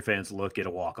Missouri fans look at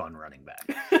a walk-on running back.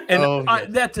 And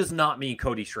that does not mean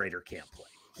Cody Schrader can't play.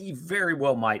 He very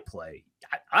well might play.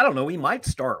 I don't know. He might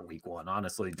start week 1,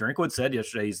 honestly. Drinkwood said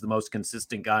yesterday he's the most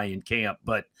consistent guy in camp,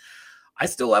 but I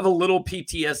still have a little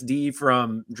PTSD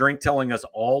from Drink telling us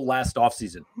all last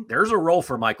offseason, there's a role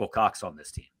for Michael Cox on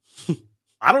this team.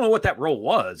 I don't know what that role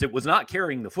was. It was not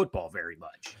carrying the football very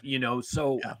much,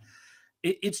 so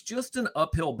it's just an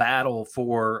uphill battle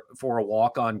for a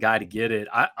walk-on guy to get it.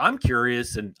 I'm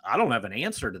curious, and I don't have an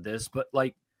answer to this, but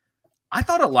like, I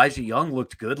thought Elijah Young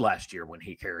looked good last year when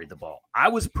he carried the ball. I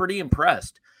was pretty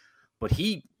impressed, but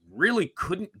he really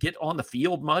couldn't get on the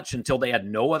field much until they had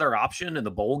no other option in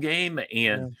the bowl game.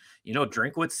 And,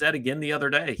 Drinkwood said again the other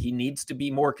day, he needs to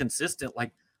be more consistent.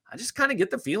 Like, I just kind of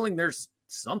get the feeling there's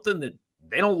something that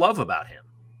they don't love about him.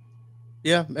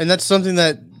 Yeah, and that's something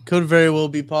that could very well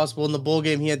be possible. In the bowl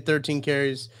game, he had 13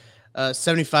 carries,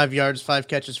 75 yards, 5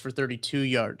 catches for 32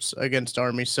 yards against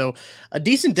Army. So a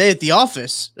decent day at the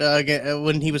office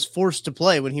when he was forced to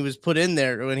play, when he was put in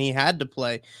there, when he had to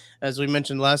play. As we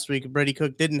mentioned last week, Brady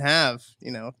Cook didn't have,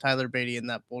 Tyler Beatty in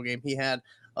that bowl game. He had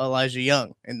Elijah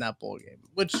Young in that bowl game,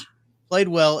 which played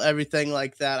well, everything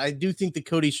like that. I do think the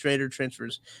Cody Schrader transfer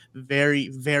is very,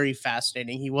 very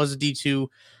fascinating. He was a D2.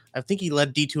 I think he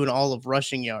led D2 in all of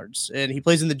rushing yards, and he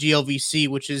plays in the GLVC,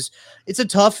 which is it's a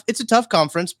tough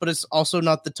conference, but it's also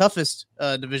not the toughest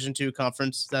Division II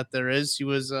conference that there is. He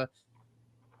was,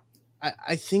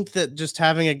 I think that just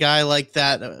having a guy like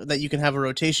that that you can have a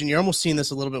rotation. You're almost seeing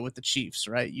this a little bit with the Chiefs,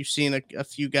 right? You've seen a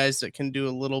few guys that can do a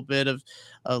little bit of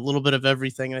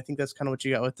everything, and I think that's kind of what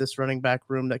you got with this running back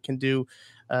room that can do,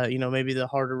 maybe the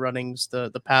harder runnings,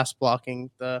 the pass blocking,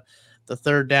 the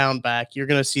third down back. You're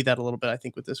going to see that a little bit, I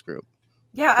think, with this group.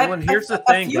 Yeah. Well, and here's the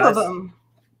thing, a few guys. of them.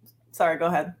 Sorry, go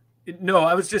ahead. No,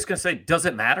 I was just going to say, does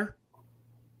it matter?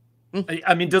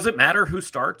 I mean, does it matter who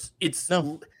starts? It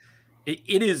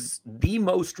is the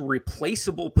most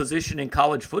replaceable position in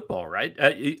college football, right?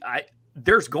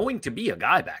 There's going to be a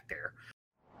guy back there.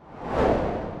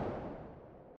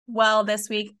 Well, this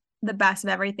week, the best of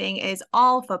everything is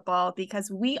all football because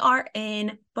we are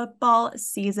in football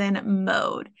season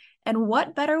mode. And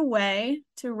what better way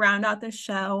to round out the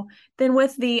show than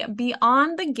with the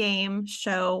Beyond the Game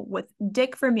show with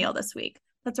Dick Vermeil this week.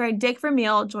 That's right. Dick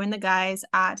Vermeil joined the guys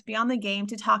at Beyond the Game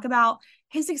to talk about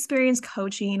his experience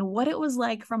coaching, what it was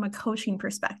like from a coaching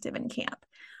perspective in camp.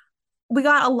 We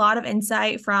got a lot of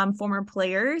insight from former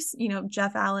players.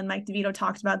 Jeff Allen, Mike DeVito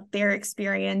talked about their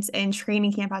experience in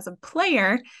training camp as a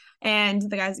player. And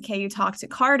the guys at KU talked to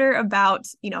Carter about,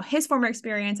 his former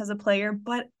experience as a player.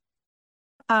 But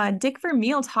Dick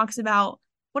Vermeil talks about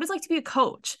what it's like to be a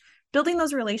coach, building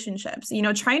those relationships,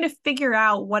 trying to figure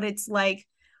out what it's like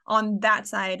on that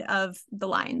side of the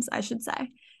lines, I should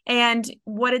say, and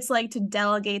what it's like to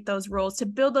delegate those roles, to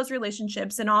build those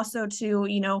relationships, and also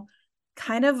to,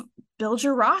 kind of build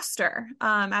your roster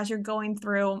as you're going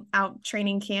through out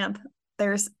training camp.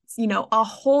 There's, a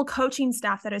whole coaching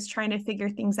staff that is trying to figure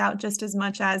things out just as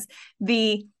much as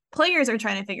the players are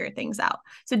trying to figure things out.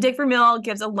 So Dick Vermeil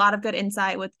gives a lot of good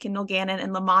insight with Kendall Gannon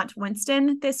and Lamont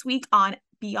Winston this week on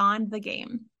Beyond the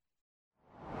Game.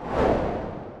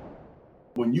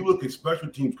 When you look at special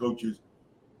teams coaches,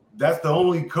 that's the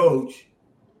only coach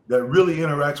that really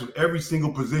interacts with every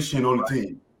single position on the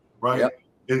team, right? Yep.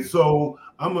 And so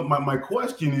my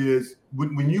question is,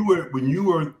 when you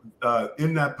were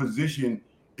in that position,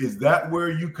 is that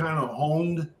where you kind of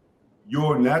honed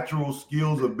your natural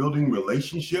skills of building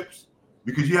relationships?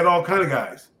 Because you had all kind of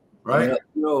guys, right?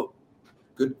 Yeah,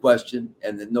 good question.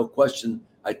 And then no question,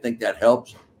 I think that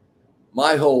helps.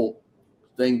 My whole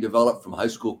thing developed from high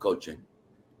school coaching.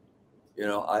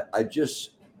 I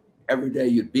just, every day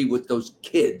you'd be with those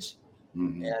kids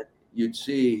and you'd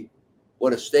see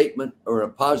what a statement or a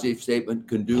positive statement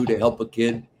can do to help a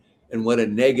kid and what a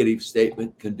negative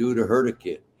statement can do to hurt a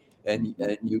kid. And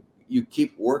you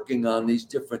keep working on these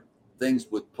different things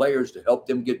with players to help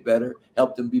them get better,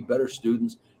 help them be better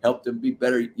students, help them be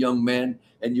better young men.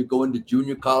 And you go into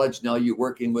junior college, now you're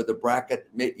working with a bracket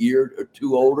year or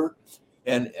two older,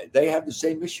 and they have the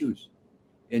same issues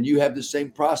and you have the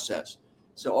same process.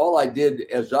 So all I did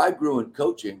as I grew in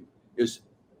coaching is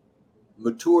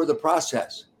mature the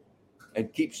process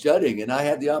and keep studying. And I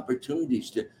had the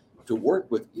opportunities to work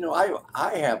with,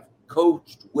 I have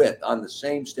coached with on the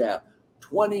same staff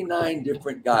 29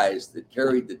 different guys that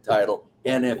carried the title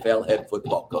NFL head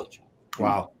football coach.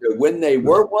 Wow. When they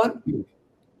were one,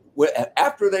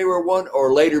 after they were one,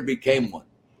 or later became one.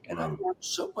 And I learned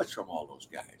so much from all those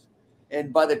guys.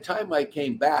 And by the time I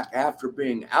came back after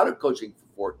being out of coaching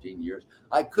for 14 years,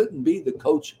 I couldn't be the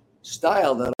coach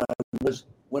style that I was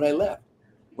when I left.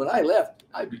 When I left,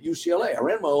 I was at UCLA. I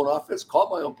ran my own offense,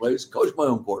 called my own plays, coached my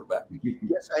own quarterback.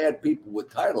 Yes, I had people with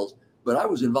titles, but I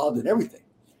was involved in everything.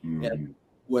 And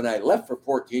when I left for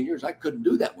 14 years, I couldn't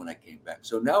do that when I came back.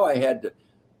 So now I had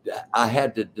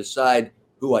to decide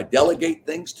who I delegate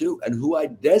things to and who I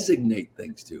designate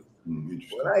things to. When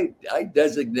I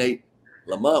designate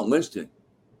Lamont Winston,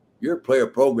 you're a player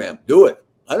program, do it.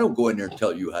 I don't go in there and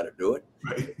tell you how to do it.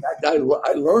 Right. In fact, I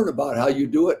learn about how you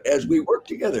do it as we work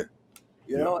together.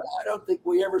 I don't think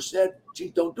we ever said,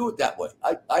 geez, don't do it that way.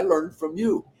 I learned from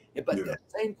you. But the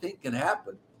same thing can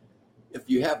happen if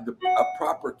you have a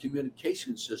proper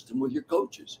communication system with your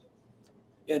coaches.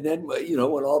 And then,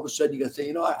 when all of a sudden you got to say,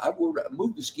 I will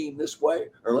move the scheme this way,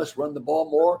 or let's run the ball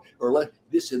more, or let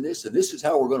this and this is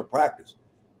how we're going to practice.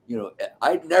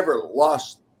 I never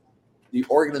lost the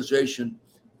organization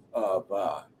of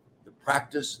the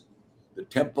practice, the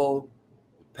tempo,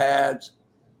 the pads,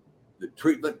 the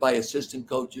treatment by assistant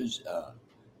coaches.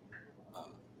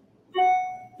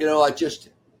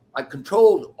 I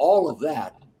controlled all of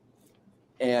that,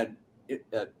 and it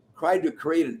tried to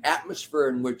create an atmosphere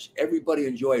in which everybody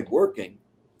enjoyed working,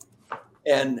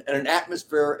 and an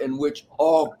atmosphere in which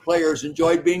all players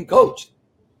enjoyed being coached.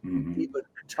 Even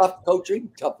tough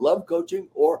coaching, tough love coaching,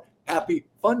 or happy,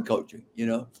 fun coaching,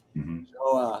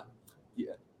 So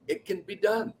it can be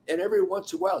done. And every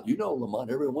once in a while,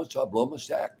 Lamont, every once in a while, blow my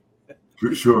stack.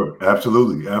 For sure.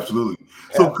 Absolutely.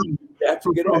 So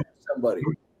get after somebody.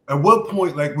 At what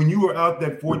point, like when you were out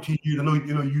that 14 years, I know,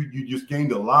 you just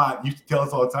gained a lot. You used to tell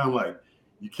us all the time, like,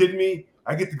 you kidding me?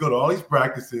 I get to go to all these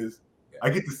practices. Yeah.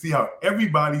 I get to see how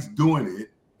everybody's doing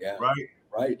it. Yeah. Right.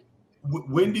 Right.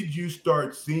 When did you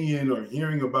start seeing or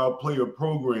hearing about player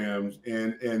programs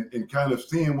and kind of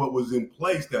seeing what was in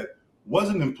place that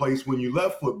wasn't in place when you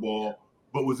left football,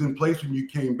 but was in place when you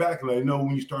came back? And I know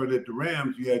when you started at the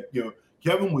Rams, you had,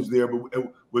 Kevin was there,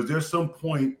 but was there some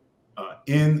point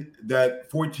in that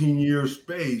 14-year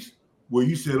space where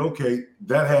you said, okay,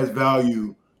 that has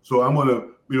value, so I'm going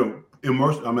to, I'm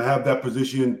going to have that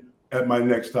position at my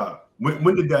next stop?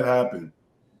 When did that happen?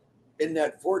 In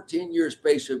that 14-year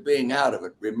space of being out of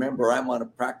it, remember, I'm on a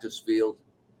practice field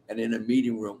and in a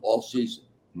meeting room all season,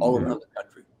 all around the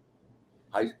country,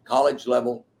 college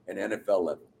level and NFL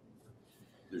level.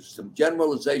 There's some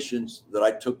generalizations that I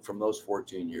took from those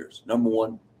 14 years. Number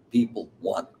one, people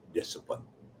want discipline.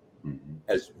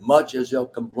 As much as they'll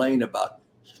complain about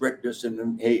strictness,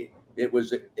 and hey, it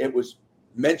was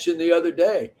mentioned the other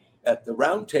day at the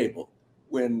round table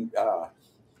when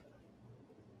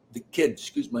the kid,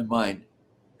 excuse my mind,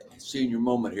 senior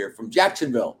moment here, from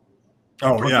Jacksonville.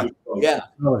 Oh, yeah. Yeah.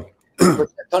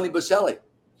 Tony Baselli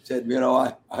said,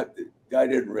 I the guy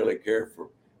didn't really care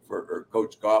for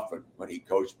Coach Coughlin when he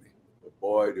coached me. But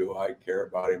boy, do I care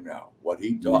about him now. What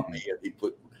he taught me, and he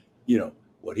put,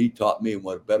 what he taught me, and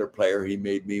what a better player he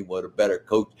made me, what a better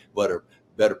coach, what a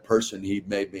better person he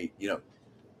made me,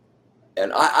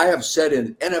 And I have sat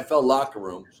in NFL locker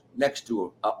rooms next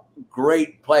to a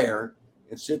great player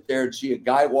and sit there and see a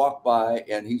guy walk by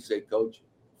and he say, Coach,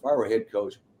 if I were a head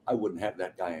coach, I wouldn't have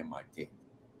that guy on my team.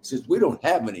 He says, we don't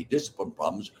have any discipline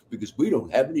problems because we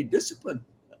don't have any discipline.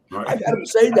 Right. I got him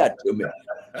say that to me.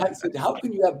 I said, how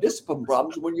can you have discipline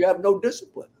problems when you have no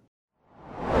discipline?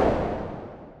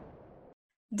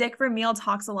 Dick Vermeil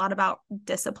talks a lot about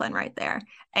discipline right there.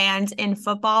 And in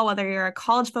football, whether you're a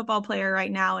college football player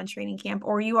right now in training camp,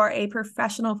 or you are a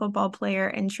professional football player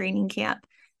in training camp,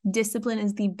 discipline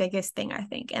is the biggest thing, I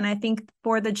think. And I think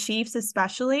for the Chiefs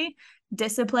especially,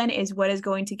 discipline is what is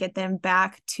going to get them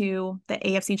back to the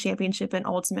AFC Championship and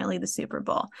ultimately the Super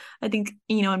Bowl. I think,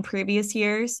 in previous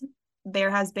years,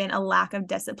 there has been a lack of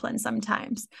discipline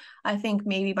sometimes. I think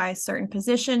maybe by certain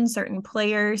positions, certain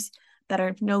players that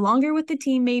are no longer with the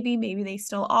team, maybe they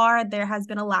still are, there has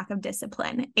been a lack of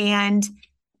discipline. And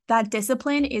that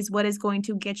discipline is what is going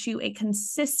to get you a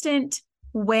consistent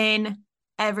win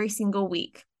every single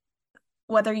week.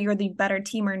 Whether you're the better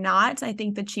team or not, I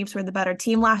think the Chiefs were the better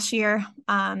team last year.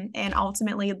 And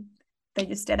ultimately, they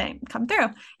just didn't come through.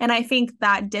 And I think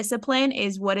that discipline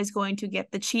is what is going to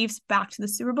get the Chiefs back to the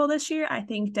Super Bowl this year. I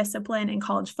think discipline in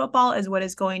college football is what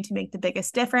is going to make the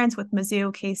biggest difference with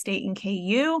Mizzou, K-State, and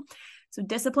KU. So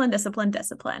discipline.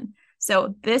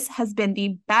 So this has been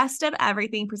the best of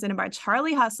everything presented by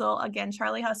Charlie Hustle. Again,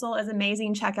 Charlie Hustle is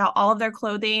amazing. Check out all of their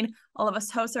clothing. All of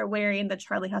us hosts are wearing the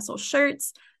Charlie Hustle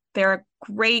shirts. They're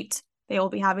great. They will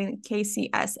be having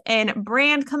KCSN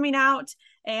brand coming out,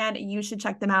 and you should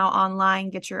check them out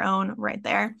online. Get your own right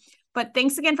there. But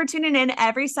thanks again for tuning in.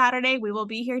 Every Saturday, we will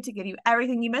be here to give you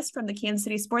everything you missed from the Kansas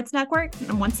City Sports Network.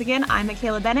 And once again, I'm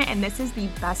Michaela Bennett, and this is the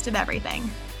best of everything.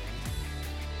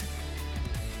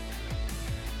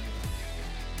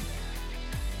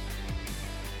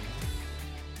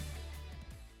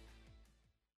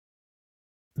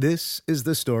 This is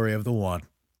the story of the one.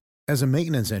 As a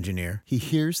maintenance engineer, he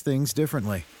hears things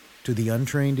differently. To the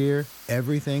untrained ear,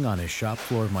 everything on his shop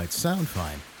floor might sound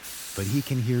fine, but he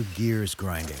can hear gears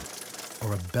grinding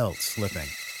or a belt slipping.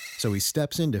 So he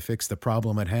steps in to fix the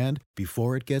problem at hand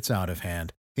before it gets out of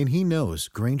hand. And he knows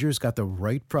Grainger's got the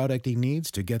right product he needs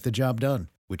to get the job done,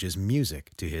 which is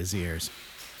music to his ears.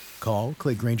 Call,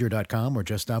 click Grainger.com, or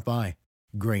just stop by.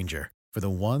 Grainger, for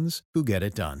the ones who get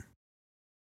it done.